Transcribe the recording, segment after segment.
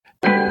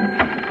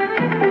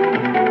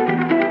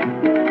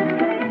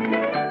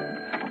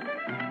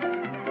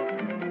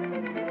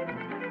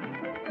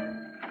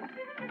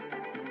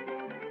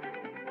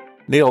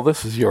Neil,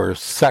 this is your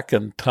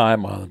second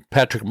time on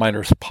Patrick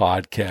Miner's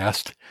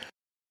podcast,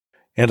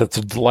 and it's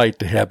a delight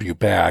to have you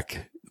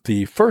back.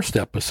 The first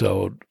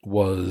episode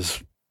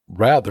was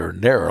rather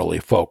narrowly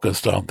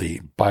focused on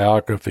the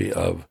biography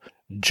of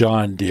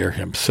John Deere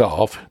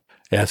himself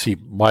as he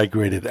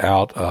migrated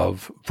out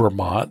of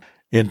Vermont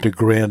into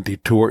Grand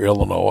Detour,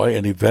 Illinois,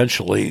 and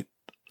eventually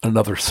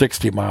another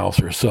 60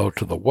 miles or so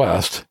to the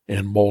west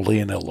in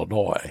Moline,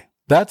 Illinois.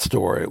 That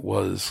story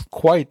was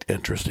quite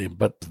interesting,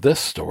 but this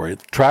story,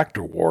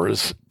 Tractor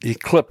Wars,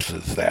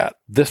 eclipses that.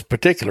 This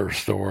particular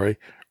story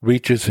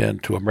reaches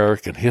into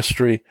American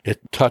history.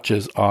 It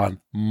touches on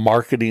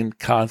marketing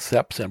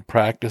concepts and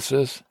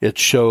practices. It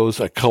shows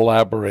a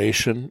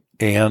collaboration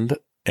and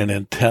an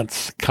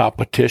intense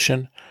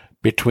competition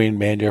between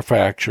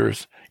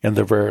manufacturers in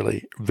the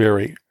very,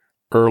 very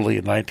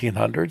early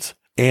 1900s.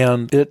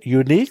 And it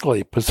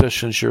uniquely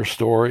positions your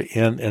story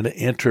in an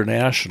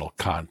international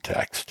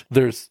context.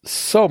 There's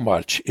so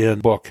much in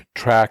book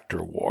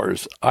Tractor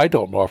Wars. I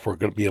don't know if we're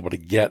going to be able to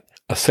get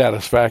a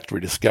satisfactory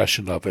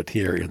discussion of it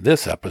here in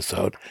this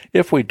episode.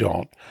 If we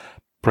don't,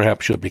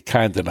 perhaps you'll be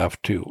kind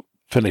enough to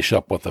finish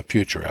up with a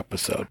future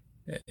episode.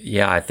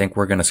 Yeah, I think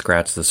we're going to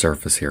scratch the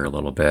surface here a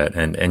little bit.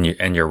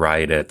 And you're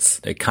right.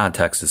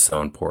 Context is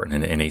so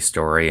important in any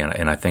story.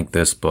 And I think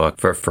this book,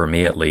 for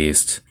me at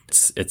least,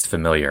 it's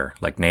familiar.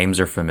 Like, names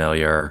are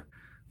familiar.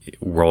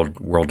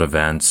 World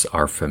events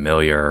are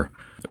familiar.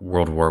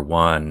 World War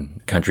I,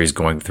 countries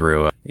going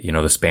through,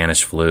 the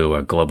Spanish flu,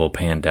 a global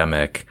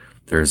pandemic.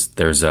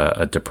 There's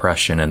a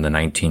depression in the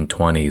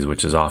 1920s,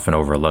 which is often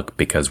overlooked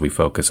because we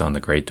focus on the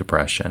Great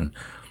Depression.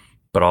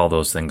 But all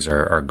those things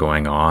are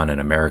going on,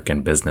 and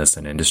American business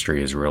and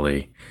industry is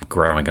really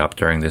growing up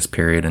during this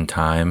period in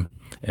time.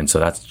 And so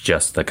that's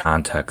just the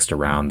context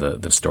around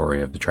the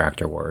story of the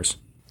Tractor Wars.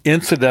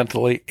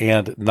 Incidentally,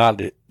 and not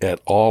at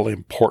all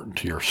important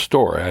to your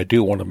story, I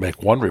do want to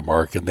make one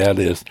remark, and that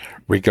is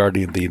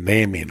regarding the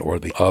naming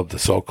of the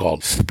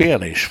so-called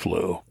Spanish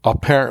flu.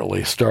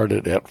 Apparently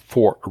started at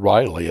Fort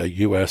Riley, a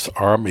U.S.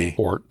 Army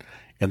fort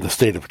in the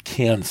state of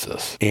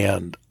Kansas,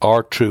 and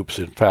our troops,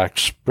 in fact,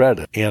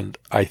 spread it. And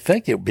I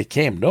think it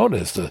became known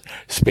as the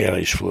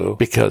Spanish flu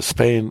because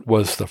Spain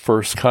was the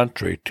first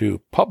country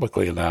to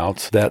publicly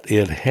announce that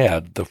it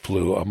had the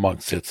flu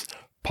amongst its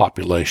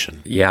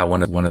population. Yeah,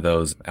 one of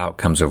those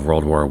outcomes of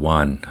World War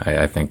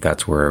I think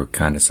that's where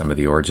kind of some of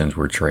the origins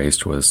were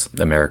traced, was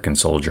American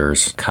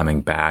soldiers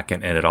coming back.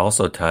 And it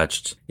also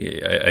touched,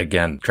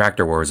 again,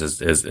 Tractor Wars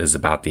is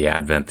about the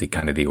advent,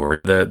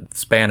 the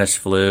Spanish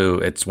flu.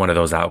 It's one of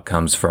those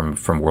outcomes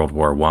from World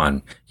War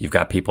I. You've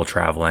got people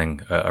traveling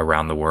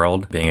around the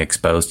world, being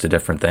exposed to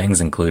different things,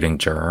 including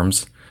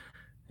germs.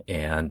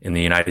 And in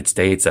the United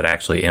States, that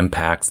actually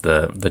impacts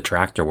the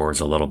Tractor Wars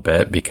a little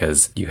bit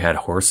because you had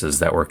horses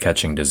that were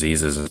catching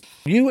diseases.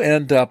 You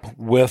end up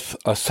with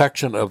a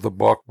section of the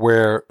book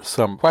where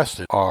some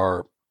questions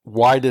are: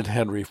 why did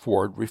Henry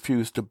Ford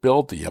refuse to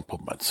build the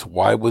implements?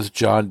 Why was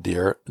John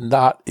Deere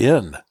not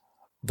in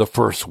the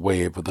first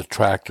wave of the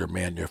tractor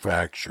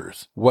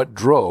manufacturers? What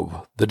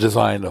drove the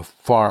design of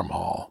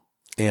Farmall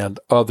and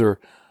other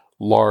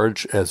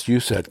large, as you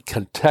said,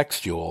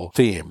 contextual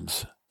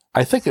themes?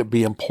 I think it'd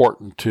be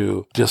important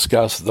to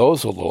discuss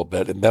those a little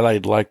bit, and then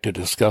I'd like to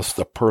discuss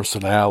the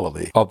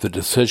personality of the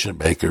decision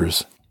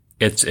makers.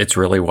 It's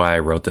really why I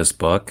wrote this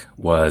book.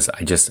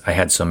 I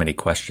had so many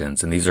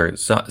questions, and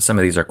some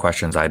of these are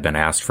questions I've been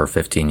asked for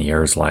 15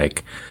 years,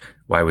 like,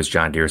 why was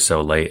John Deere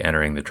so late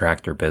entering the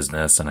tractor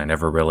business? And I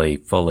never really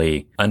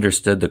fully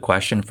understood the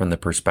question from the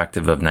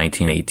perspective of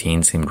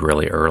 1918. Seemed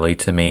really early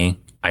to me.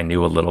 I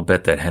knew a little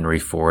bit that Henry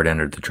Ford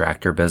entered the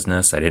tractor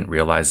business. I didn't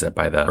realize that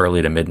by the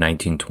early to mid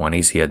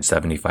 1920s, he had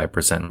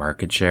 75%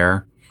 market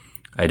share.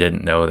 I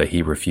didn't know that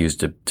he refused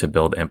to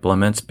build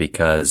implements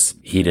because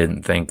he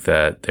didn't think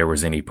that there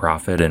was any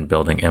profit in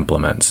building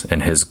implements.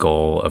 And his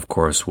goal, of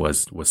course,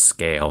 was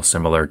scale,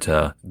 similar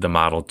to the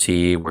Model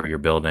T, where you're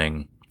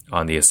building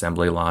on the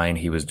assembly line.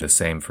 He was the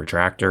same for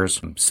tractors.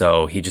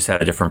 So he just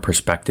had a different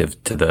perspective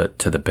to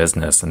the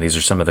business. And these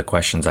are some of the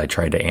questions I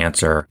tried to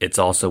answer. It's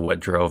also what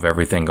drove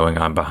everything going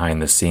on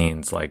behind the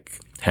scenes, like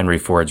Henry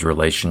Ford's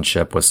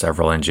relationship with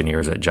several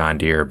engineers at John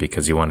Deere,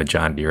 because he wanted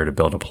John Deere to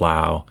build a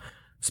plow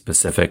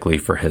specifically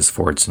for his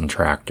Fordson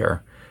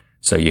tractor.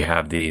 So you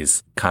have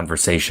these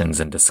conversations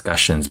and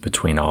discussions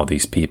between all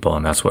these people.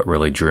 And that's what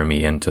really drew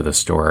me into the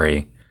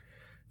story.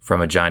 From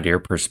a John Deere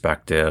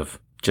perspective,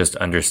 just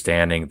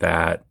understanding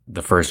that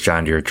the first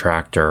John Deere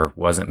tractor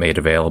wasn't made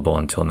available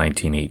until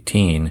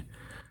 1918,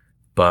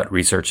 but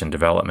research and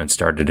development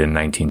started in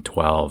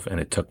 1912, and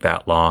it took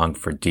that long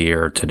for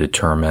Deere to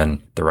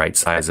determine the right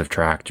size of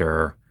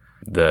tractor,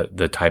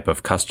 the type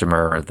of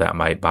customer that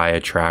might buy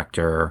a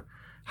tractor,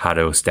 how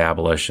to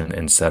establish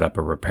and set up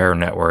a repair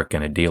network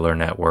and a dealer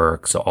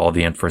network, so all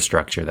the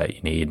infrastructure that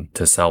you need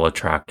to sell a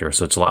tractor.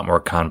 So it's a lot more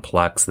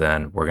complex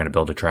than we're going to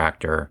build a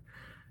tractor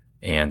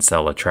and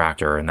sell a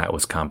tractor, and that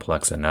was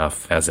complex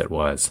enough as it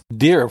was.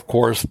 Deere, of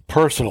course,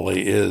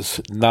 personally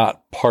is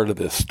not part of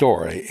this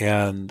story,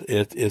 and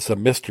it is a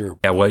Mr.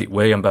 Yeah,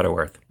 William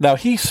Butterworth. Now,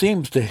 he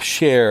seems to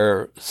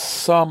share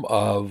some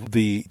of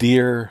the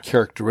Deere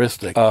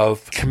characteristic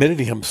of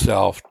committing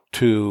himself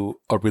to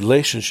a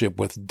relationship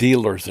with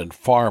dealers and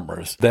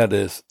farmers that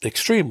is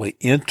extremely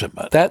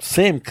intimate. That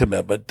same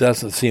commitment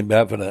doesn't seem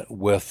evident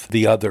with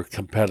the other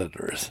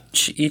competitors.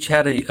 Each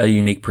had a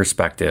unique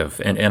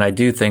perspective, and I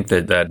do think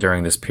that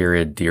during this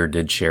period, Deere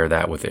did share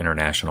that with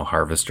International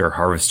Harvester.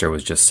 Harvester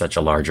was just such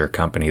a larger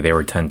company. They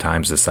were 10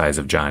 times the size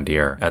of John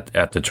Deere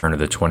at the turn of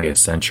the 20th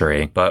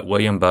century. But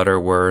William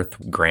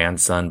Butterworth,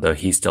 grandson, though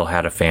he still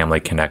had a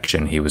family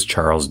connection, he was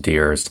Charles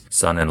Deere's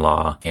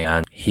son-in-law,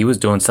 and he was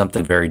doing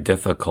something very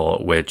difficult,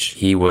 which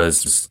he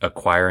was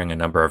acquiring a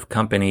number of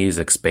companies,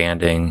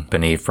 expanding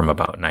beneath from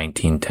about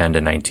 1910 to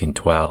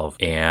 1912,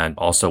 and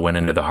also went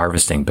into the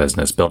harvesting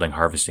business, building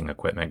harvesting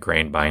equipment,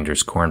 grain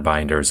binders, corn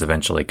binders,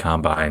 eventually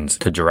combines,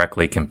 to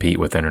directly compete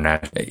with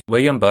international.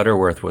 William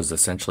Butterworth was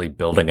essentially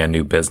building a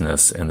new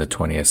business in the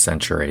 20th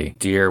century.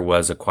 Deere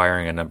was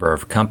acquiring a number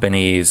of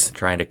companies,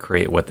 trying to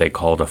create what they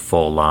called a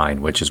full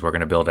line, which is we're going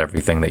to build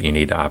everything that you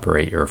need to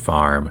operate your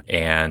farm,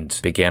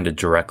 and began to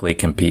directly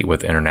compete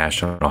with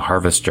International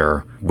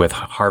Harvester with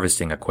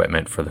harvesting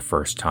equipment for the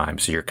first time.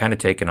 So you're kind of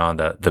taking on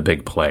the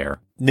big player.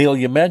 Neil,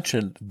 you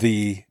mentioned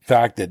the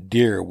fact that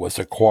Deere was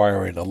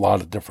acquiring a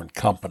lot of different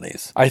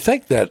companies. I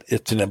think that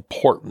it's an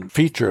important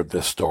feature of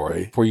this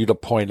story for you to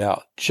point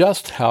out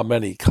just how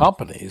many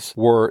companies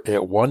were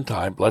at one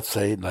time, let's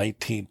say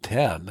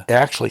 1910,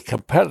 actually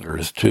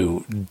competitors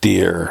to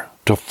Deere,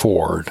 to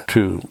Ford,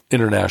 to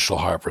International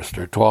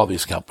Harvester, to all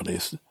these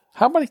companies.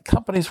 How many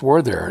companies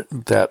were there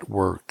that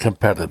were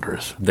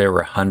competitors? There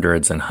were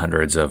hundreds and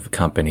hundreds of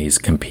companies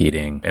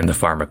competing in the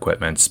farm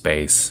equipment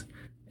space.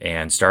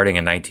 And starting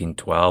in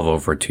 1912,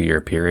 over a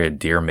 2-year period,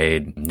 Deere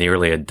made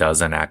nearly a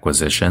dozen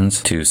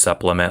acquisitions to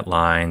supplement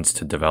lines,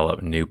 to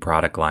develop new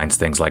product lines,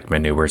 things like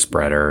manure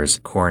spreaders,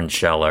 corn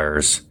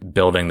shellers,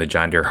 building the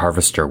John Deere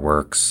Harvester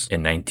Works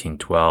in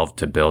 1912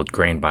 to build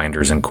grain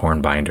binders and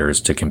corn binders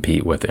to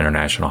compete with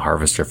International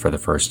Harvester for the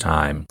first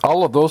time.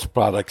 All of those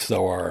products,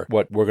 though, are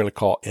what we're going to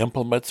call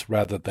implements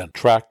rather than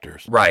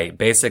tractors. Right.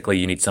 Basically,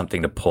 you need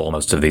something to pull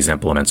most of these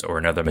implements or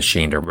another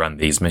machine to run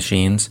these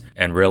machines.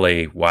 And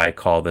really, why I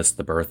call this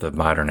the birth of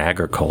modern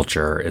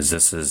agriculture is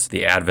this is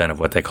the advent of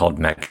what they called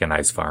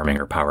mechanized farming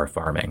or power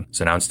farming.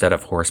 So now instead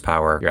of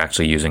horsepower, you're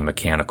actually using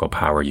mechanical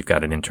power. You've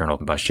got an internal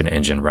combustion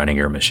engine running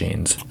your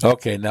machines.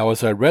 Okay, now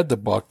as I read the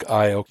book,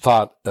 I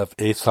thought of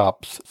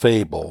Aesop's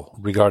fable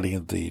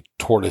regarding the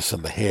tortoise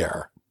and the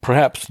hare.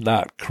 Perhaps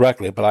not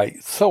correctly, but I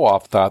so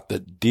often thought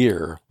that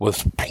Deere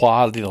was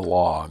plodding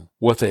along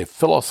with a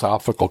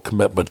philosophical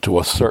commitment to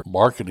a certain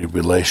marketing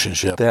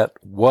relationship that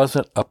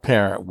wasn't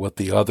apparent with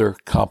the other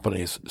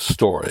companies'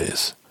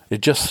 stories.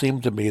 It just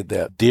seemed to me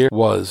that Deere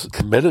was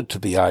committed to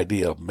the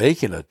idea of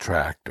making a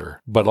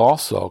tractor, but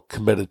also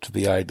committed to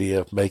the idea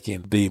of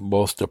making the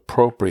most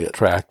appropriate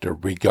tractor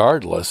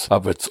regardless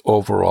of its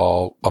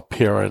overall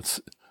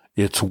appearance,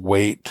 its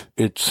weight.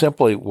 It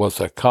simply was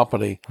a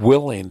company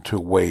willing to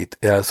wait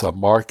as a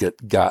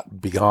market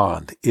got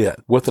beyond it,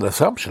 with an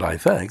assumption, I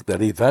think,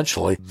 that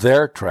eventually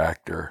their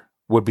tractor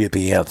would be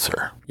the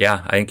answer.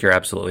 Yeah, I think you're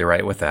absolutely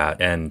right with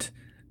that. And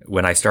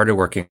when I started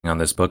working on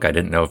this book, I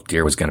didn't know if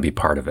Deere was going to be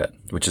part of it,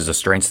 which is a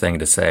strange thing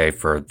to say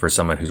for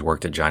someone who's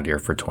worked at John Deere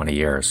for 20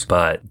 years.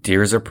 But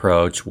Deere's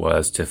approach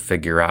was to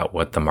figure out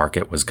what the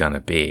market was going to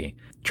be.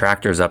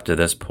 Tractors up to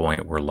this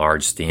point were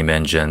large steam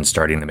engines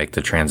starting to make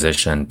the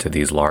transition to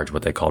these large,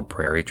 what they called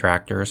prairie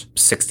tractors,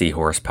 60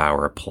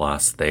 horsepower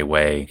plus. They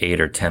weigh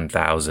 8 or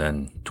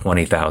 10,000,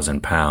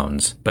 20,000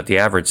 pounds. But the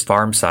average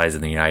farm size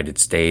in the United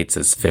States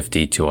is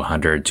 50 to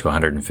 100 to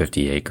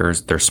 150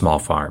 acres. They're small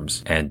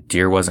farms. And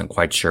Deere wasn't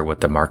quite sure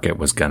what the market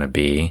was going to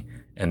be.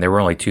 And there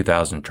were only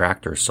 2,000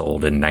 tractors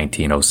sold in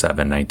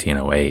 1907,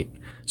 1908.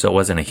 So it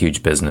wasn't a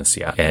huge business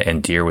yet.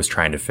 And Deere was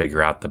trying to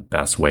figure out the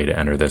best way to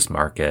enter this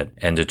market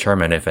and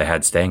determine if it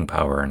had staying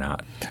power or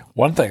not.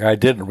 One thing I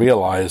didn't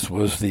realize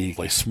was the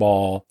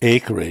small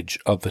acreage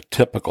of the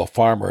typical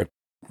farmer.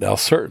 Now,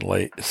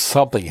 certainly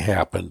something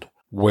happened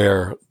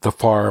where the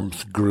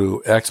farms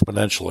grew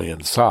exponentially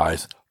in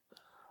size.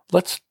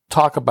 Let's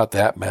talk about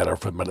that matter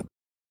for a minute.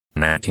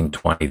 In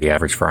 1920, the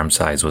average farm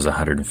size was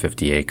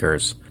 150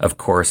 acres. Of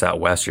course, out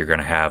west, you're going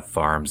to have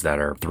farms that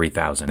are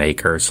 3,000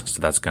 acres,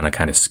 so that's going to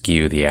kind of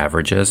skew the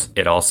averages.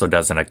 It also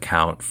doesn't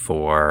account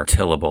for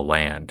tillable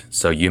land.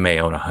 So you may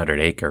own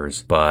 100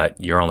 acres, but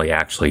you're only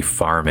actually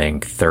farming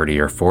 30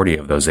 or 40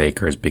 of those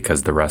acres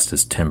because the rest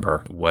is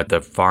timber. What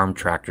the farm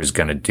tractor is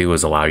going to do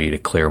is allow you to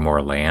clear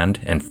more land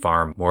and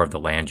farm more of the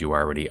land you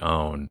already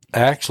own.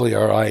 Actually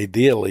are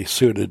ideally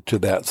suited to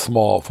that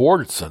small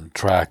Fordson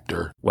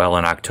tractor. Well,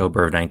 in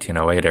October of 1908,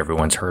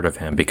 everyone's heard of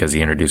him because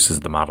he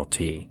introduces the Model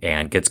T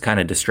and gets kind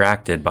of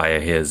distracted by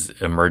his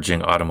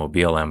emerging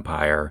automobile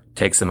empire.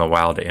 Takes him a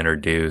while to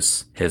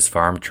introduce his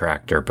farm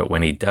tractor, but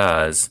when he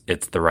does,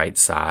 it's the right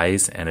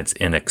size and it's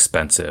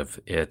inexpensive.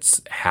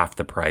 It's half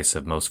the price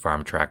of most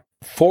farm tractors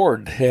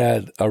Ford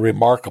had a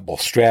remarkable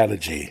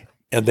strategy,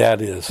 and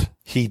that is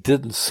he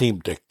didn't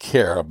seem to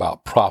care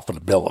about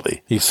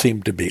profitability. He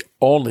seemed to be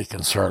only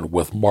concerned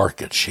with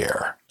market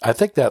share. I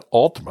think that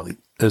ultimately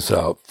is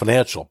a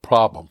financial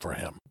problem for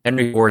him.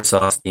 Henry Ford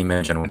saw a steam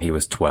engine when he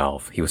was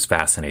 12. He was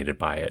fascinated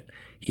by it.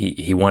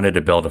 He wanted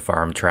to build a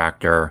farm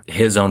tractor.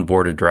 His own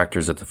board of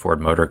directors at the Ford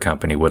Motor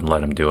Company wouldn't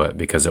let him do it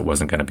because it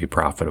wasn't going to be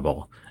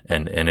profitable.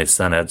 And his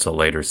son Edsel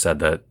later said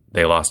that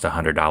they lost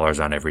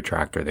 $100 on every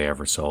tractor they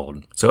ever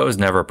sold. So it was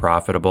never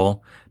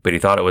profitable, but he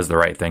thought it was the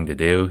right thing to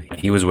do.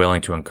 He was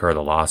willing to incur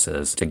the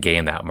losses to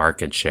gain that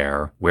market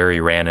share. Where he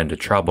ran into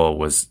trouble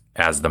was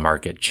as the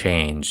market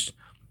changed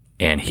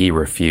and he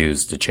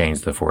refused to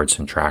change the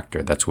Fordson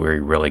tractor. That's where he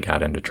really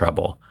got into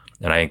trouble.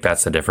 And I think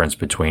that's the difference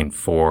between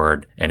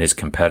Ford and his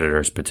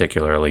competitors,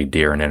 particularly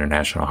Deere and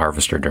International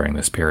Harvester during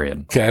this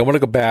period. Okay, I want to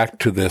go back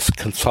to this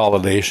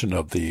consolidation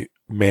of the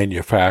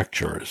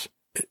manufacturers.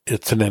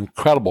 It's an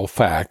incredible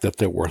fact that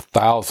there were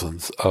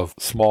thousands of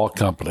small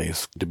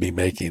companies to be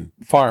making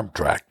farm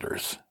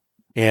tractors.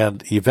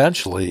 And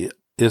eventually,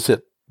 is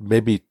it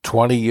maybe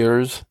 20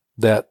 years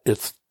that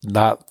it's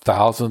not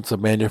thousands of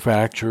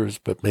manufacturers,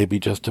 but maybe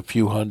just a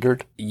few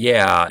hundred?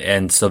 Yeah,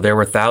 and so there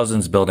were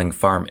thousands building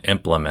farm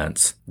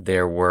implements.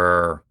 There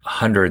were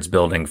hundreds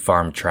building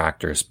farm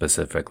tractors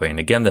specifically. And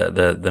again,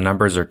 the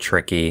numbers are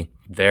tricky.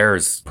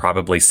 There's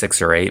probably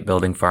 6 or 8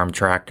 building farm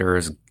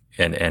tractors.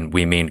 And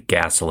we mean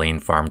gasoline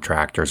farm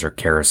tractors or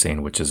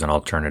kerosene, which is an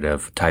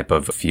alternative type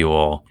of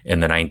fuel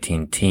in the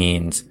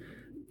 19-teens.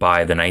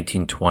 By the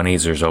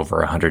 1920s, there's over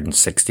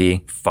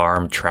 160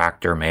 farm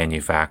tractor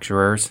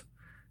manufacturers.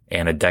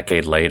 And a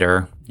decade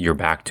later, you're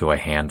back to a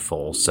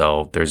handful.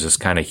 So there's this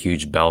kind of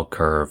huge bell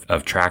curve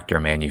of tractor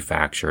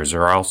manufacturers.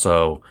 There are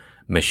also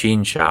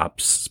machine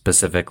shops,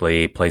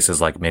 specifically places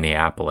like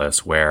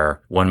Minneapolis,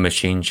 where one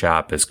machine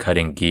shop is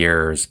cutting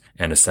gears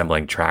and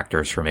assembling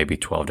tractors for maybe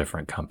 12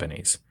 different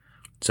companies.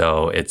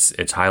 So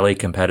it's highly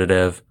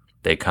competitive.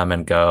 They come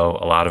and go.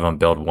 A lot of them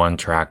build 1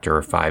 tractor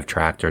or 5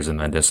 tractors and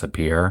then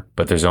disappear.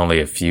 But there's only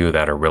a few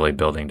that are really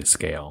building to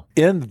scale.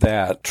 In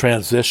that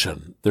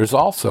transition, there's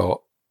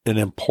also an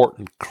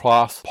important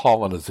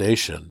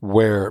cross-pollination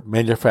where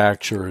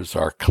manufacturers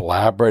are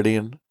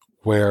collaborating,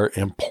 where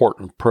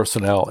important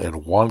personnel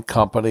in one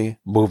company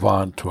move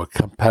on to a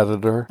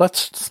competitor.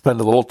 Let's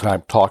spend a little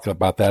time talking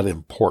about that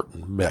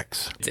important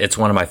mix. It's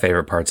one of my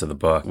favorite parts of the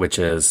book, which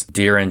is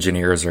Deere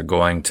engineers are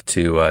going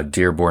to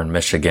Dearborn,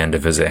 Michigan to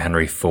visit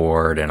Henry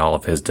Ford and all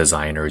of his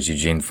designers,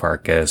 Eugene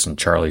Farkas and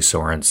Charlie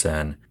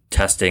Sorensen,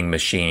 testing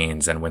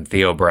machines. And when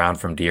Theo Brown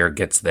from Deere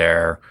gets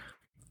there,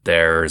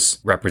 there's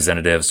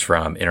representatives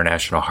from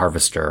International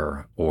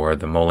Harvester or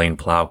the Moline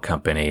Plow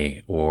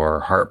Company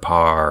or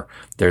Hartpar.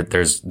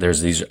 There's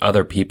these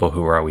other people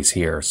who are always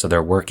here. So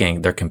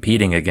they're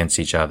competing against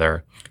each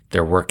other.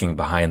 They're working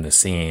behind the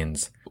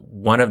scenes.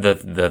 One of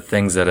the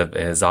things that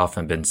has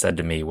often been said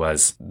to me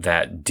was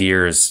that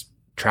Deere's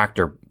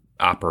tractor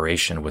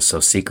operation was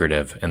so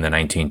secretive in the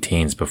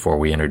 19-teens before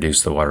we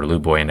introduced the Waterloo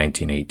Boy in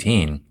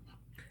 1918.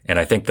 And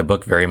I think the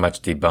book very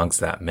much debunks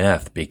that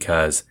myth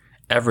because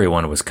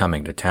everyone was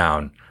coming to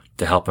town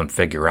to help them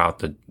figure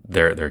out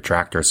their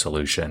tractor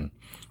solution,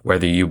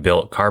 whether you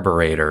built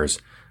carburetors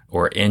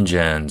or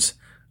engines,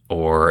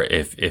 or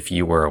if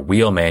you were a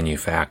wheel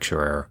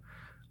manufacturer,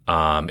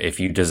 if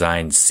you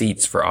designed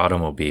seats for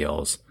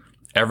automobiles,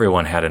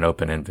 everyone had an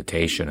open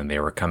invitation and they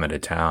were coming to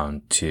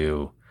town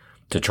to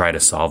try to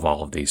solve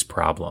all of these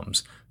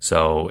problems.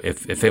 So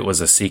if it was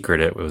a secret,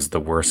 it was the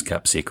worst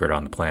kept secret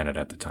on the planet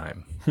at the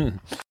time.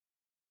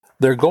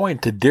 They're going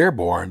to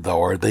Dearborn,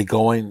 though. Are they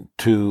going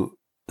to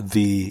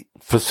the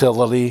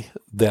facility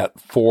that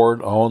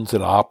Ford owns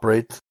and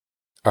operates?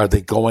 Are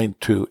they going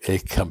to a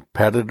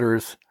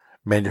competitor's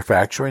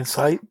manufacturing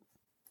site?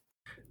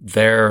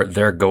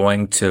 They're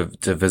going to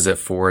visit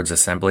Ford's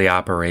assembly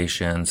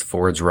operations.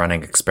 Ford's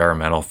running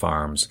experimental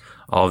farms.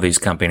 All of these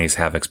companies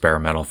have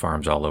experimental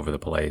farms all over the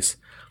place.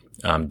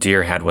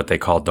 Deere had what they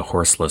called the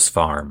horseless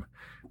farm,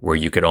 where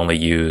you could only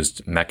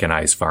use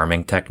mechanized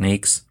farming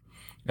techniques.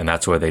 And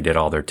that's where they did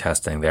all their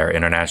testing there.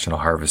 International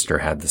Harvester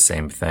had the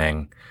same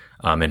thing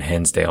in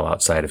Hinsdale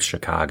outside of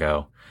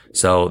Chicago.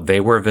 So they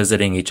were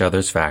visiting each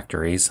other's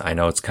factories. I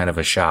know it's kind of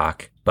a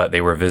shock, but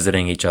they were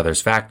visiting each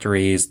other's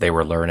factories. They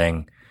were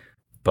learning,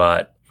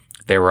 but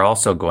they were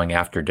also going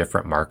after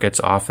different markets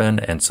often.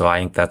 And so I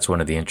think that's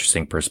one of the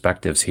interesting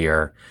perspectives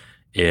here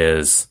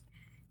is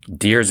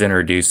Deere's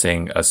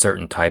introducing a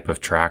certain type of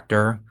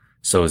tractor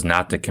so as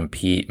not to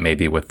compete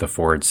maybe with the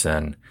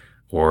Fordson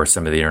or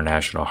some of the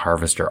International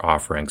Harvester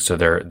offerings. So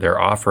they're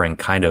offering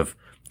kind of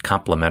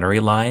complementary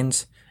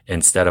lines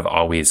instead of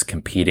always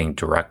competing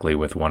directly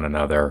with one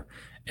another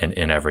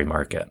in every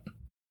market.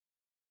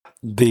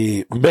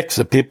 The mix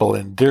of people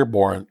in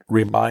Dearborn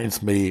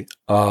reminds me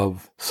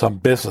of some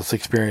business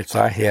experience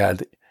I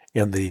had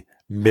in the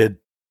mid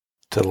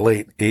to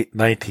late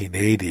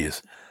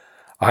 1980s.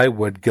 I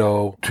would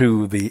go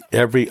to the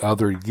every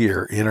other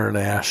year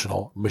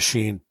International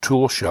Machine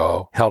Tool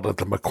Show held at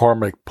the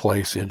McCormick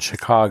Place in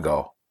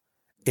Chicago.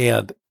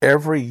 And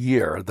every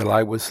year that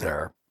I was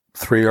there,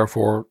 3 or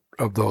 4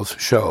 of those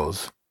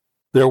shows,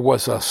 there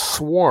was a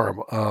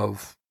swarm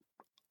of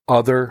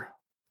other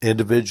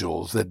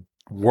individuals that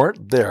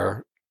weren't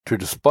there to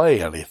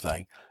display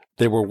anything.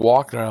 They were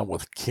walking around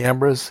with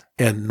cameras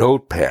and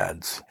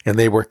notepads, and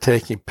they were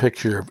taking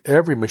pictures of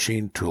every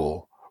machine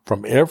tool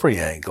from every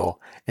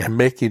angle and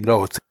making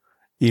notes.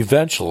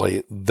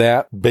 Eventually,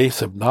 that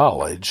base of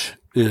knowledge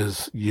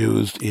is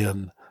used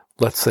in,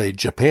 let's say,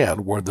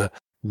 Japan, where the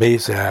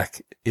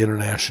Mazak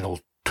International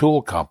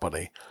Tool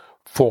Company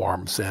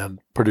forms and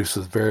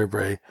produces very,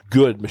 very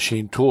good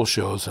machine tool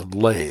shows and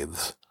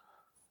lathes.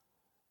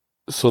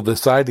 So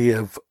this idea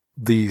of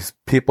these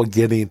people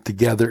getting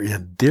together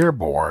in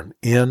Dearborn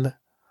in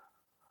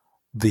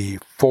the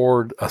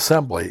Ford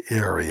assembly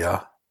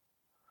area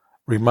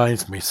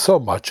reminds me so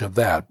much of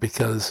that,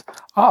 because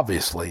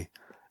obviously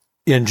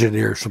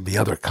engineers from the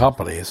other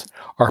companies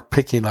are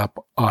picking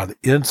up on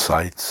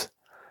insights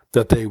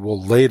that they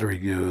will later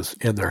use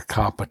in their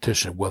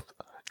competition with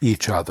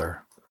each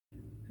other.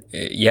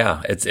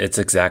 Yeah, it's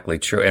exactly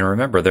true. And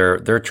remember,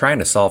 they're trying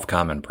to solve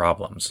common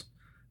problems,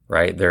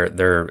 right?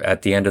 They're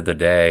at the end of the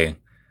day,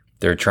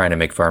 they're trying to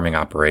make farming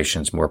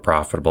operations more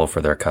profitable for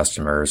their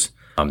customers.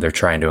 They're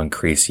trying to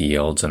increase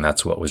yields, and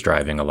that's what was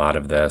driving a lot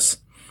of this.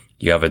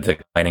 You have a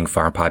declining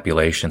farm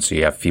population, so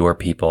you have fewer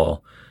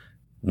people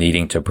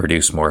needing to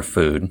produce more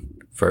food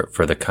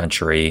for the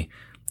country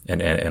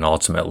and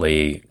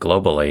ultimately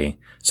globally.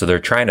 So they're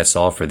trying to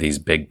solve for these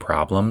big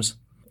problems.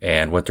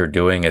 And what they're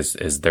doing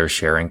is they're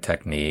sharing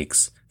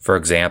techniques. For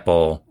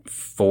example,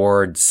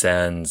 Ford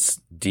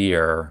sends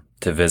Deere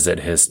to visit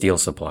his steel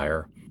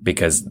supplier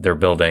because they're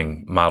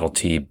building Model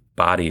T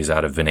bodies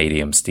out of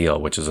vanadium steel,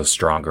 which is a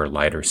stronger,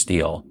 lighter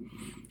steel.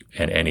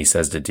 And he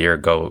says to Deere,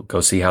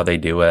 go see how they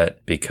do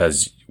it,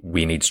 because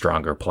we need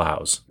stronger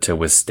plows to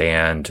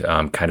withstand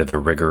kind of the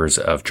rigors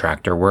of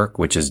tractor work,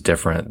 which is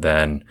different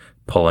than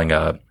pulling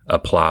a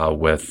plow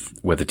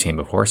with a team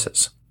of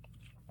horses.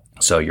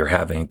 So you're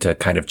having to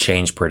kind of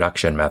change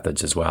production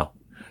methods as well.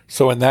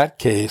 So in that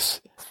case,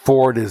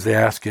 Ford is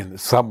asking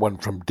someone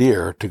from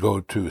Deere to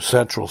go to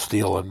Central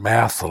Steel in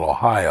Massillon,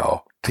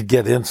 Ohio, to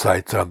get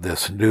insights on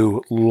this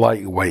new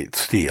lightweight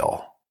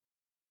steel.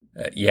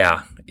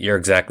 Yeah, you're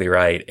exactly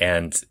right.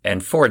 And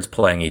Ford's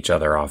playing each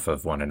other off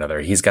of one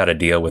another. He's got a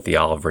deal with the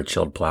Oliver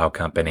Chilled Plow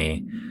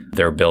Company.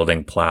 They're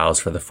building plows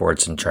for the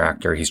Fordson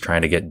tractor. He's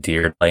trying to get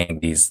Deere playing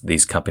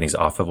these companies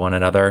off of one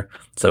another.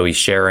 So he's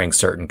sharing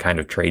certain kind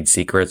of trade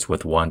secrets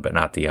with one, but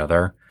not the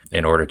other,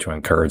 in order to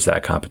encourage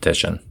that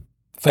competition.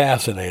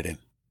 Fascinating.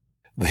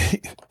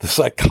 The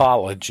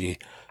psychology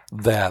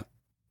that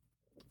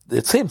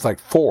it seems like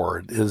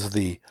Ford is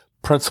the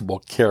principal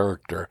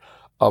character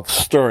of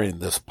stirring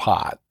this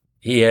pot.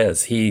 He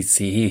is.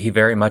 He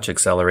very much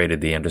accelerated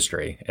the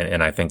industry.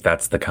 And I think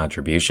that's the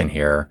contribution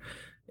here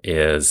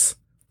is,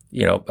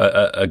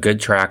 a good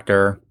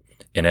tractor,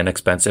 an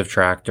inexpensive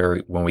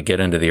tractor. When we get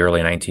into the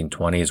early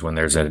 1920s, when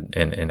there's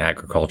an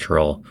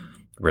agricultural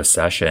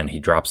recession,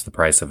 he drops the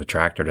price of a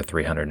tractor to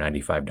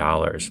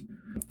 $395.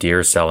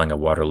 Deere's selling a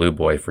Waterloo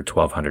Boy for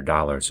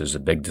 $1,200. There's a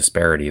big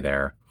disparity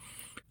there.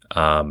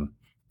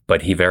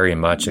 But he very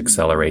much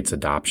accelerates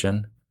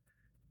adoption.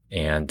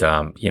 And,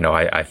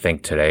 I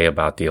think today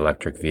about the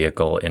electric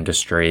vehicle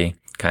industry,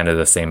 kind of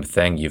the same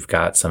thing. You've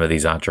got some of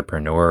these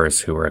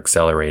entrepreneurs who are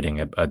accelerating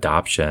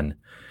adoption.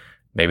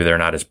 Maybe they're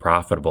not as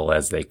profitable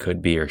as they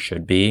could be or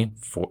should be.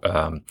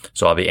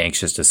 So I'll be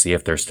anxious to see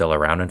if they're still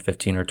around in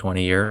 15 or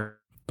 20 years.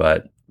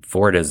 But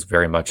Ford is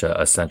very much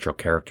a central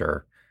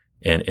character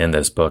in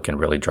this book and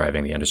really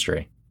driving the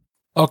industry.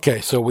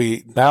 Okay, so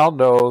we now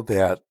know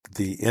that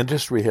the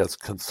industry has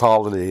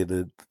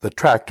consolidated, the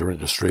tractor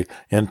industry,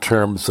 in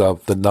terms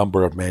of the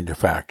number of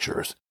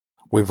manufacturers.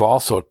 We've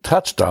also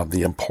touched on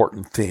the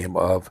important theme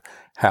of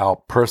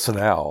how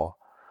personnel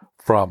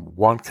from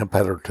one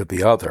competitor to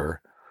the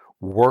other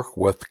work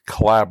with,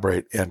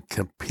 collaborate, and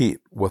compete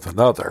with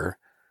another.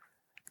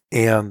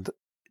 And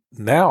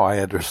now I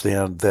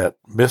understand that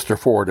Mr.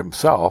 Ford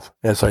himself,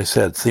 as I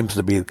said, seems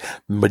to be the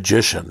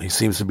magician. He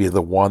seems to be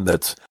the one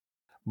that's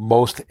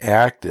most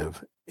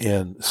active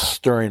in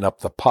stirring up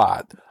the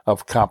pot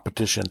of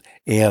competition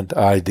and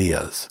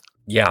ideas.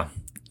 Yeah,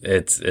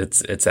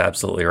 it's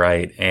absolutely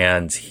right.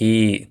 And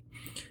he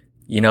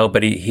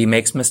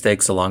makes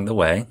mistakes along the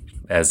way,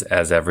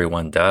 as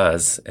everyone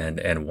does.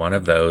 And one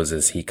of those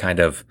is he kind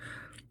of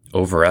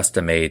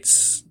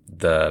overestimates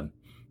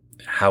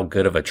how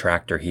good of a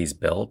tractor he's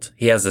built.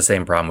 He has the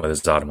same problem with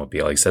his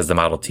automobile. He says the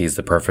Model T is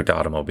the perfect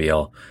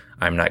automobile.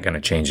 I'm not going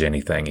to change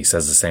anything. He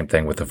says the same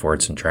thing with the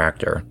Fordson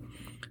tractor.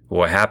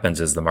 What happens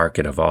is the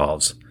market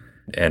evolves.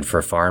 And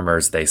for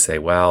farmers, they say,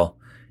 well,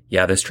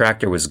 yeah, this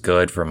tractor was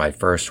good for my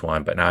first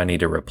one, but now I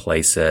need to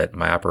replace it.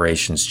 My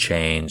operations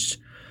changed.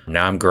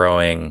 Now I'm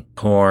growing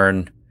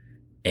corn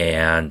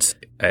and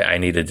I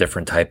need a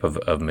different type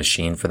of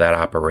machine for that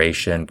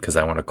operation because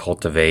I want to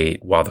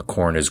cultivate while the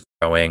corn is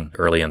growing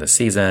early in the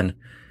season.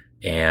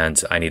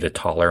 And I need a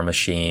taller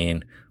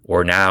machine.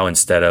 Or now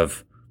instead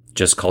of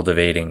just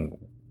cultivating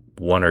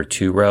 1 or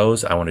 2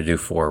 rows, I want to do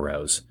 4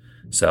 rows.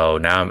 So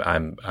now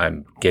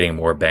I'm getting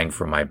more bang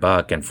for my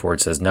buck, and Ford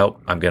says,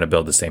 nope, I'm going to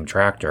build the same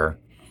tractor.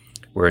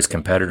 Whereas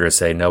competitors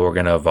say, no, we're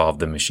going to evolve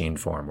the machine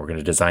form. We're going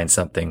to design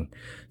something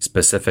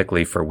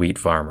specifically for wheat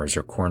farmers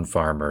or corn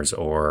farmers,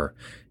 or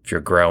if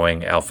you're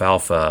growing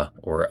alfalfa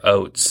or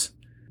oats.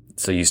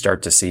 So you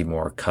start to see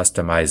more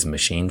customized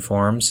machine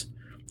forms,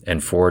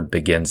 and Ford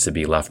begins to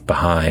be left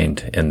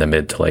behind in the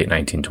mid to late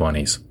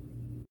 1920s.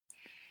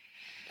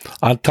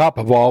 On top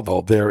of all,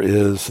 though, there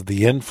is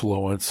the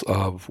influence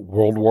of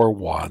World War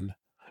I.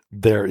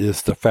 There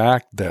is the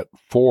fact that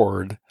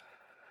Ford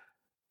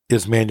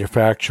is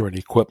manufacturing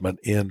equipment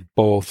in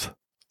both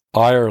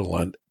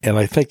Ireland, and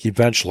I think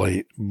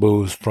eventually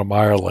moves from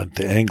Ireland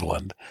to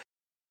England.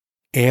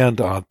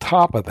 And on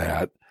top of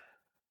that,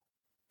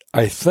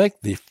 I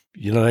think the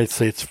United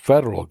States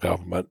federal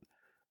government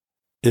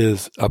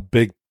is a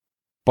big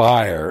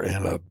buyer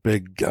and a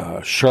big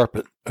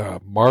sharp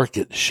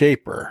market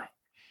shaper.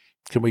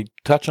 Can we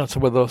touch on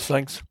some of those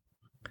things?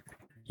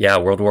 Yeah,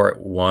 World War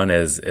I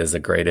is a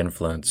great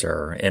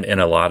influencer in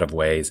a lot of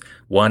ways.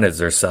 One is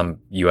there's some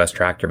U.S.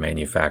 tractor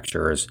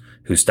manufacturers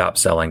who stop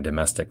selling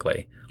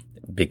domestically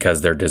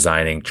because they're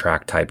designing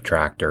track-type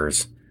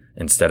tractors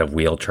instead of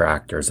wheel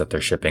tractors that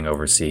they're shipping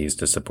overseas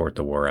to support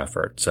the war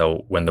effort.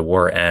 So when the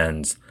war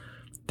ends,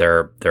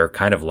 they're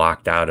kind of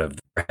locked out of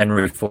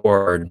Henry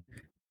Ford,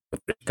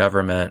 the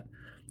government,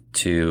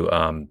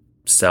 to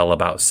sell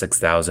about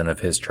 6,000 of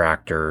his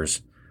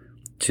tractors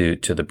to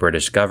the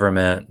British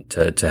government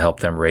to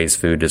help them raise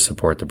food to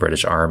support the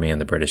British Army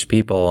and the British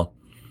people.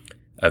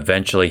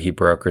 Eventually, he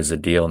brokers a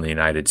deal in the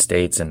United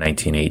States in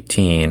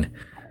 1918,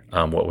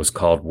 what was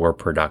called war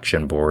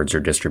production boards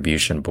or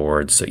distribution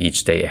boards. So each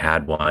state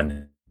had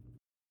one.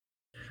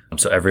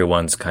 So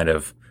everyone's kind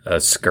of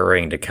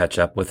scurrying to catch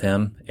up with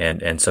him.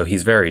 And so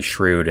he's very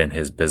shrewd in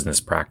his business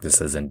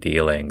practices and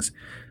dealings,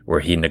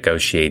 where he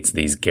negotiates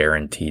these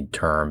guaranteed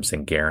terms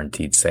and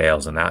guaranteed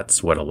sales. And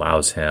that's what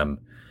allows him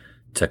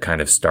to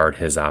kind of start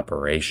his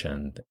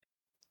operation.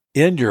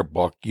 In your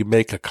book, you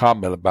make a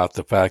comment about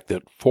the fact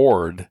that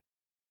Ford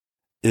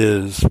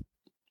is,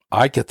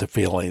 I get the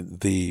feeling,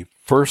 the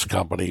first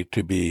company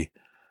to be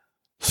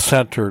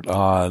centered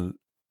on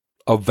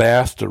a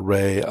vast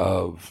array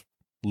of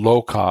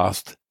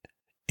low-cost,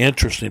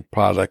 interesting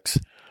products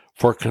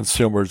for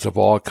consumers of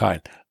all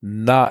kinds,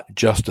 not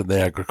just in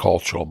the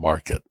agricultural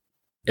market.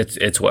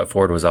 It's what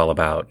Ford was all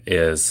about,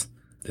 is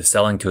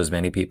selling to as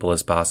many people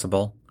as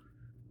possible.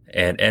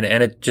 And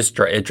it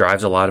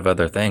drives a lot of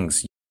other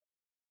things.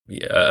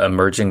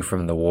 Emerging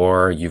from the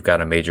war, you've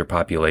got a major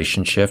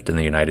population shift in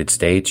the United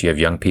States. You have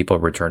young people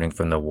returning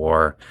from the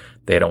war.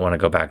 They don't want to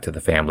go back to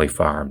the family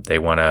farm. They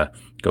want to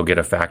go get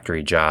a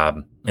factory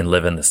job and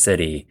live in the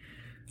city.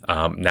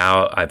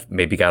 Now I've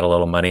maybe got a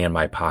little money in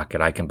my pocket.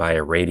 I can buy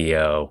a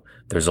radio.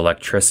 There's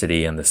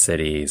electricity in the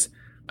cities.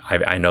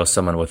 I know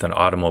someone with an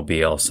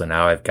automobile. So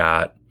now I've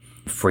got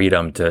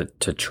freedom to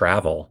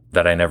travel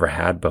that I never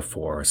had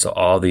before. So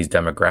all these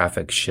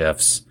demographic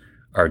shifts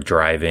are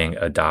driving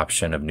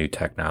adoption of new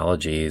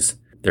technologies.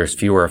 There's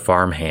fewer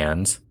farm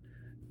hands.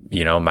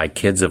 You know, my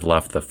kids have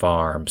left the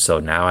farm. So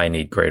now I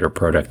need greater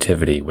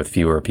productivity with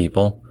fewer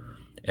people.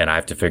 And I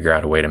have to figure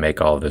out a way to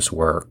make all of this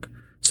work.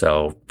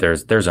 So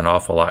there's an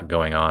awful lot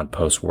going on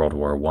post World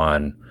War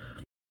I.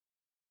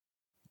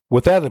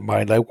 With that in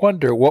mind, I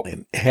wonder what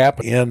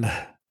happened in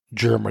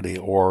Germany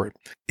or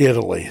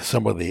Italy,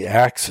 some of the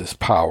Axis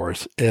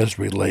powers, as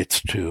relates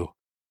to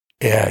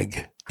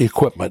ag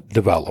equipment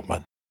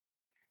development.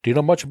 Do you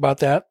know much about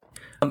that?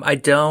 I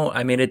don't.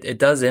 I mean, it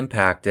does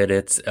impact it.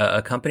 It's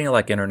a company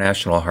like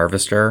International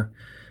Harvester.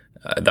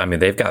 I mean,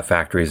 they've got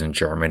factories in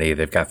Germany.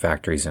 They've got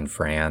factories in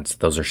France.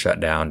 Those are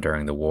shut down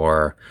during the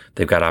war.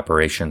 They've got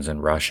operations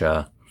in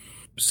Russia.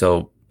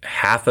 So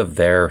half of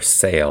their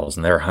sales,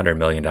 and they're a $100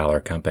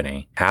 million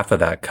company, half of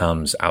that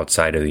comes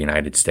outside of the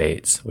United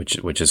States,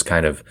 which is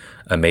kind of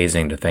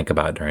amazing to think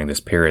about during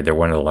this period. They're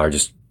one of the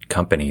largest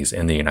companies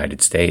in the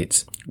United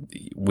States.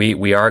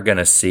 We are going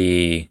to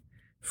see,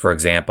 for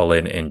example,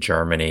 in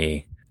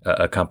Germany,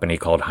 a company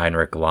called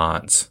Heinrich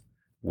Lanz,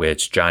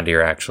 which John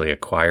Deere actually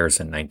acquires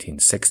in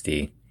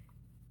 1960.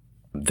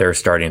 They're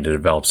starting to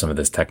develop some of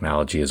this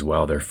technology as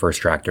well. Their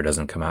first tractor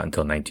doesn't come out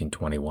until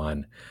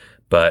 1921.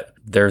 But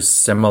there's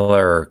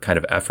similar kind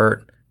of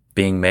effort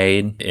being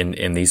made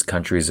in these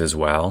countries as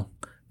well.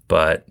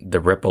 But the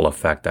ripple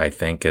effect, I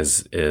think,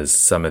 is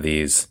some of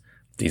these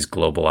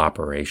global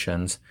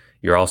operations.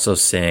 You're also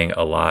seeing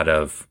a lot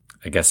of,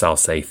 I guess I'll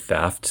say,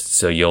 theft.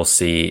 So you'll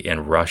see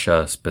in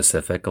Russia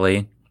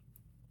specifically,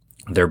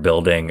 they're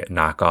building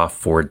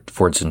knockoff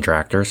Fordson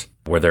tractors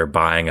where they're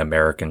buying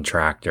American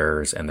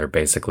tractors and they're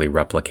basically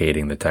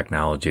replicating the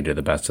technology to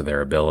the best of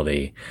their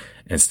ability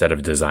instead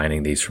of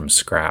designing these from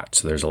scratch.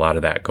 So there's a lot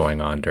of that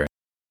going on during.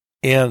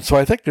 And so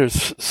I think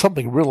there's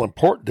something real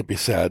important to be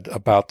said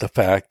about the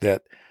fact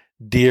that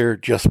Deere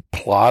just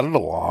plodded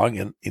along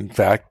and, in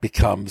fact,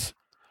 becomes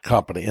a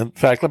company. In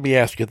fact, let me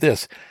ask you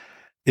this.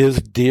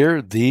 Is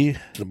Deere the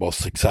most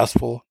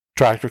successful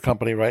tractor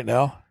company right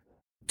now?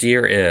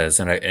 Deere is,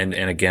 and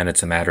again,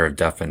 it's a matter of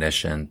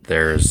definition.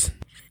 There's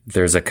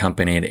There's a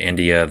company in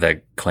India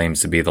that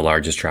claims to be the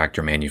largest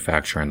tractor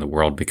manufacturer in the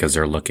world because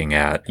they're looking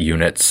at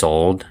units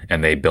sold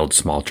and they build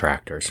small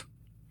tractors.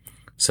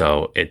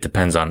 So it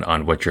depends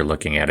on what you're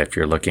looking at. If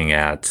you're looking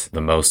at the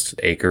most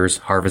acres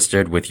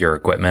harvested with your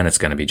equipment, it's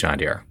going to be John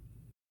Deere.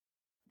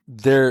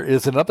 There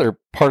is another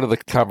part of the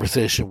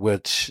conversation,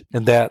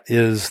 and that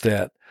is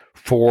that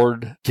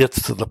Ford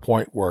gets to the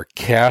point where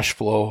cash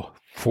flow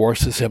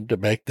forces him to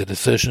make the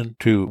decision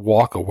to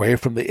walk away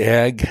from the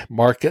ag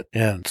market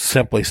and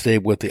simply stay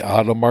with the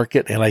auto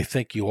market. And I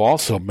think you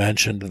also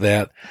mentioned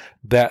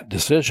that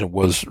decision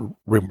was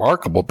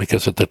remarkable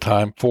because at the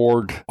time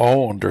Ford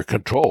owned or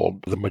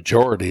controlled the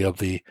majority of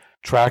the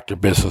tractor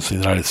business in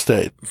the United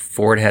States.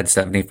 Ford had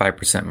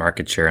 75%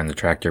 market share in the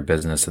tractor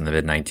business in the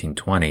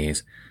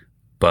mid-1920s,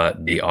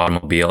 but the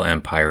automobile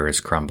empire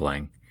is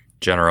crumbling.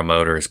 General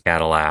Motors,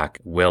 Cadillac,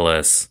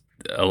 Willis,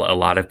 a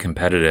lot of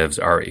competitors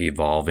are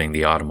evolving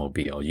the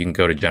automobile. You can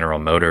go to General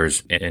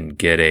Motors and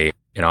get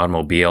an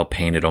automobile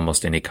painted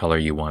almost any color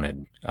you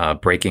wanted.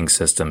 Braking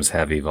systems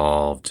have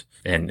evolved.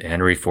 And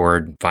Henry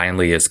Ford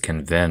finally is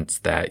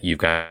convinced that you've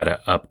got to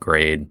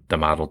upgrade the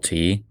Model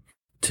T.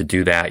 To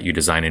do that, you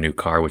design a new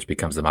car, which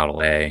becomes the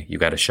Model A. You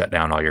got to shut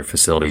down all your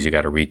facilities. You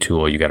got to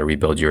retool. You got to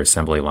rebuild your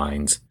assembly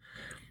lines.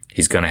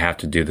 He's going to have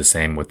to do the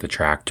same with the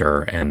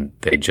tractor, and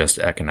they just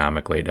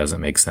economically, it doesn't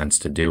make sense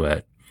to do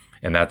it.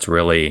 And that's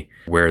really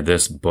where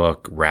this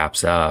book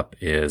wraps up,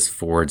 is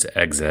Ford's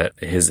exit,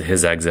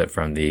 his exit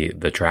from the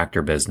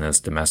tractor business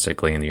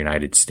domestically in the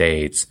United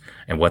States,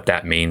 and what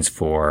that means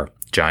for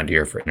John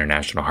Deere, for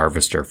International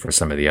Harvester, for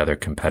some of the other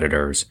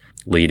competitors,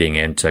 leading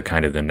into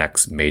kind of the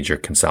next major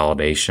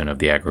consolidation of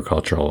the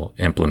agricultural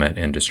implement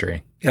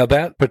industry. Yeah,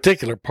 that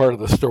particular part of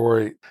the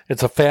story,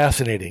 it's a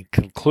fascinating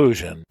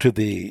conclusion to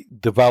the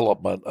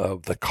development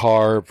of the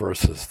car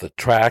versus the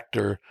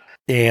tractor,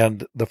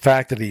 and the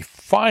fact that he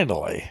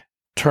finally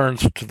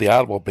turns to the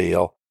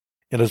automobile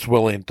and is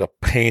willing to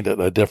paint it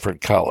a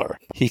different color.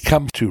 He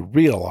comes to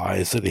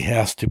realize that he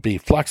has to be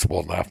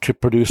flexible enough to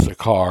produce a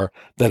car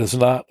that is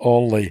not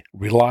only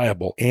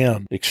reliable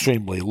and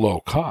extremely low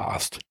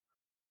cost,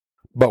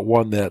 but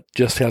one that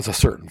just has a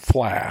certain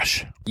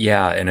flash.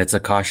 Yeah, and it's a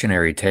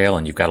cautionary tale,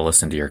 and you've got to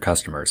listen to your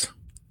customers.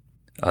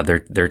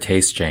 Their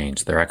tastes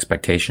change, their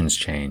expectations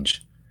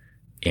change.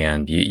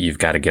 And you've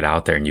got to get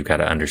out there and you've got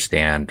to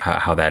understand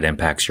how that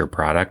impacts your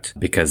product,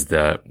 because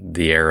the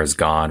era is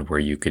gone where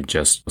you could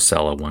just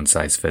sell a one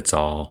size fits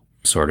all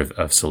sort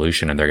of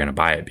solution and they're going to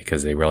buy it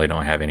because they really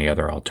don't have any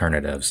other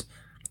alternatives.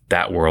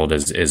 That world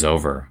is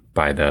over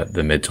by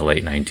the mid to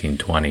late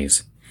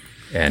 1920s,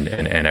 and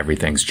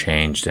everything's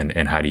changed.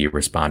 And how do you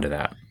respond to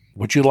that?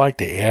 Would you like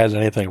to add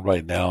anything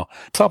right now,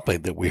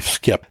 something that we've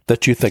skipped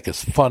that you think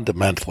is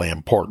fundamentally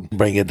important to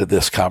bring into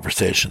this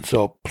conversation?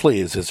 So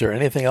please, is there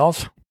anything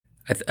else?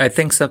 I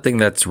think something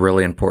that's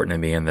really important to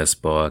me in this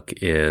book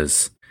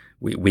is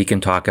we can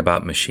talk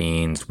about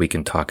machines, we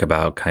can talk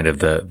about kind of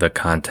the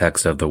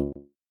context of the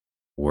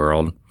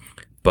world,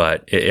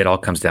 but it all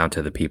comes down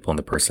to the people and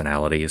the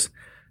personalities.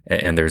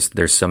 And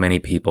there's so many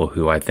people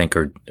who I think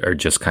are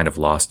just kind of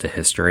lost to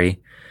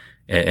history.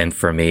 And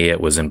for me, it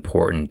was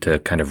important to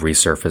kind of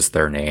resurface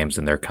their names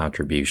and their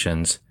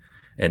contributions.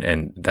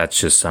 And that's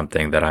just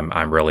something that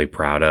I'm really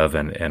proud of.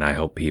 And I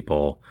hope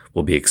people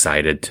will be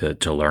excited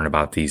to learn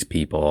about these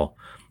people,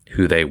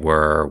 who they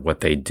were,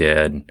 what they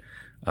did,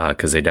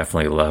 because they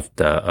definitely left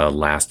a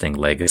lasting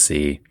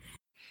legacy.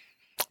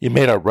 You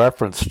made a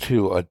reference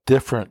to a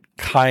different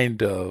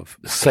kind of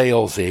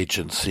sales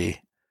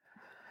agency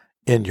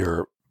in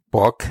your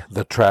book,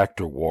 The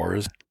Tractor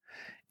Wars,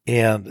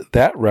 and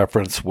that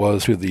reference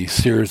was to the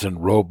Sears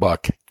and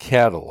Roebuck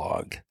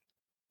catalog.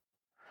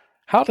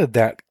 How did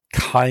that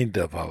kind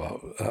of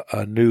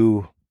a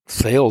new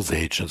sales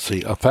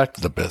agency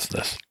affect the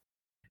business?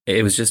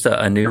 It was just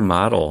a new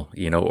model,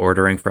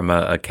 ordering from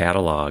a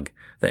catalog.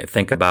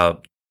 Think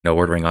about,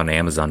 ordering on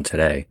Amazon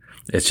today.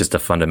 It's just a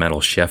fundamental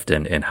shift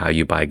in how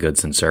you buy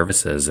goods and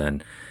services.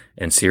 And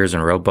in Sears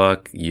and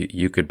Roebuck,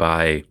 you could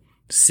buy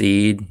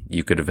seed.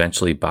 You could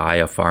eventually buy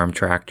a farm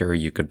tractor.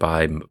 You could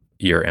buy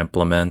your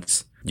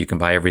implements. You can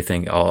buy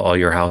everything, all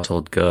your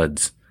household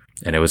goods.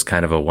 And it was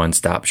kind of a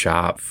one-stop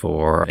shop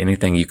for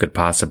anything you could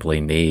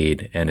possibly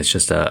need. And it's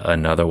just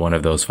another one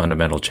of those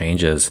fundamental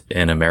changes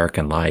in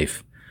American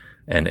life.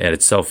 And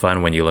it's so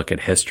fun when you look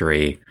at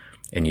history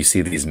and you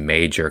see these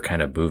major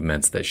kind of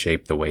movements that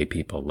shape the way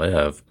people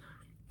live,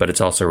 but it's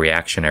also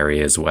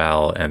reactionary as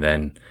well. And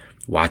then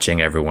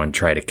watching everyone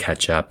try to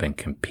catch up and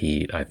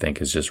compete, I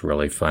think is just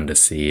really fun to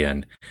see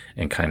and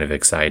kind of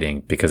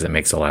exciting because it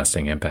makes a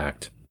lasting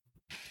impact.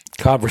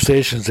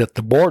 Conversations at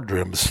the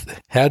boardrooms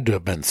had to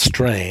have been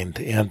strained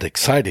and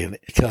exciting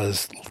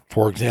because,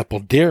 for example,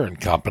 Deere &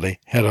 Company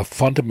had a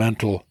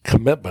fundamental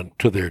commitment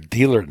to their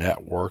dealer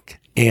network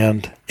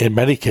and, in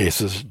many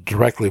cases,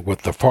 directly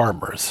with the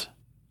farmers.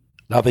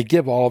 Now, they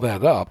give all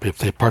that up if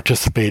they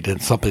participate in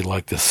something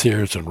like the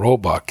Sears and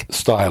Roebuck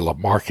style of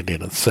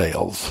marketing and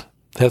sales.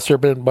 Has there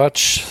been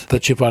much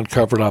that you've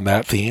uncovered on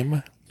that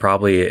theme?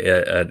 probably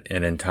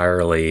an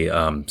entirely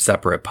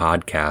separate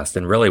podcast.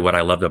 And really what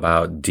I loved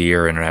about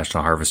Deere,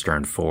 International Harvester,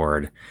 and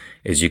Ford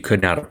is you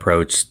could not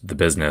approach the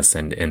business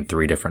in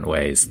three different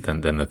ways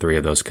than the three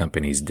of those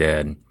companies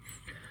did.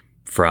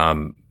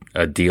 From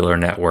a dealer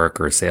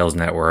network or sales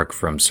network,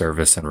 from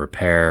service and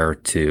repair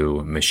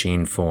to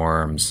machine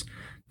forms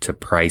to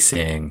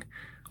pricing,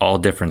 all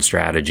different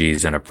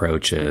strategies and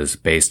approaches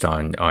based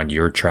on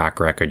your track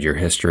record, your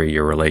history,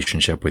 your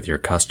relationship with your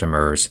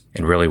customers,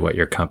 and really what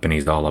your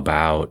company's all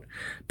about.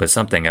 But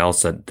something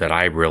else that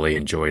I really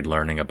enjoyed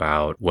learning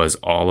about was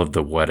all of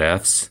the what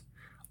ifs,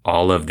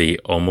 all of the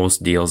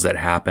almost deals that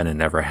happened and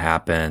never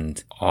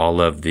happened, all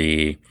of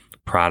the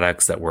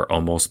products that were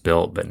almost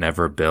built but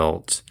never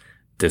built,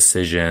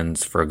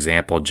 decisions. For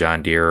example,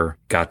 John Deere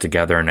got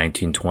together in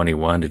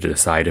 1921 to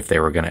decide if they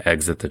were going to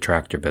exit the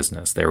tractor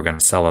business. They were going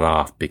to sell it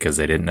off because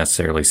they didn't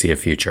necessarily see a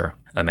future.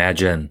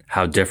 Imagine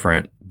how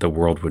different the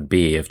world would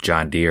be if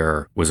John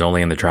Deere was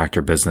only in the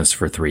tractor business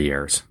for 3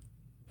 years.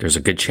 There's a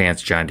good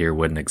chance John Deere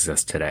wouldn't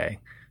exist today.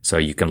 So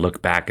you can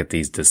look back at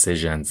these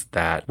decisions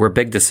that were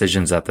big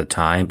decisions at the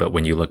time, but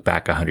when you look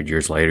back 100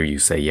 years later, you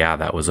say, yeah,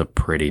 that was a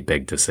pretty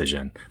big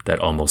decision that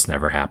almost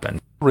never happened.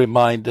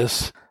 Remind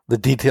us the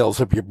details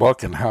of your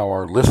book and how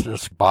our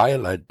listeners buy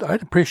it.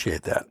 I'd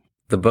appreciate that.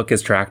 The book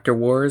is Tractor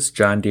Wars,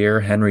 John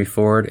Deere, Henry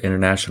Ford,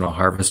 International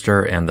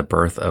Harvester, and the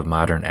Birth of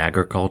Modern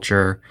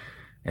Agriculture.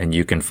 And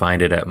you can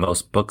find it at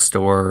most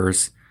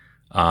bookstores,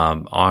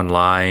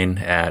 online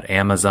at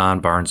Amazon,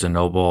 Barnes &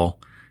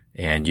 Noble,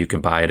 and you can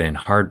buy it in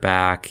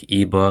hardback,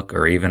 ebook,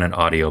 or even an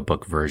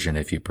audiobook version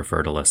if you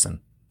prefer to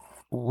listen.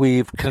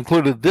 We've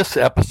concluded this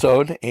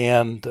episode,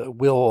 and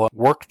we'll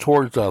work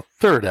towards a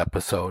third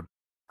episode.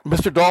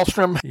 Mr.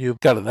 Dahlstrom, you've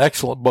got an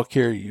excellent book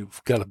here.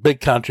 You've got a big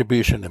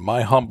contribution, in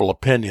my humble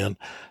opinion,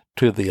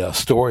 to the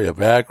story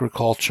of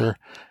agriculture,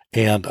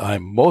 and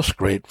I'm most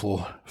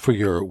grateful for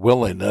your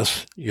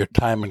willingness, your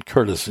time and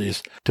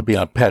courtesies to be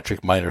on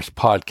Patrick Miner's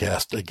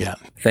podcast again.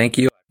 Thank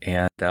you,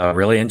 and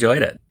really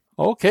enjoyed it.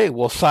 Okay,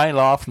 we'll sign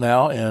off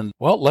now, and,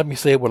 well, let me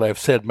say what I've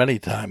said many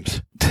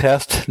times.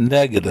 Test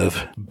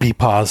negative, be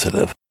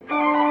positive.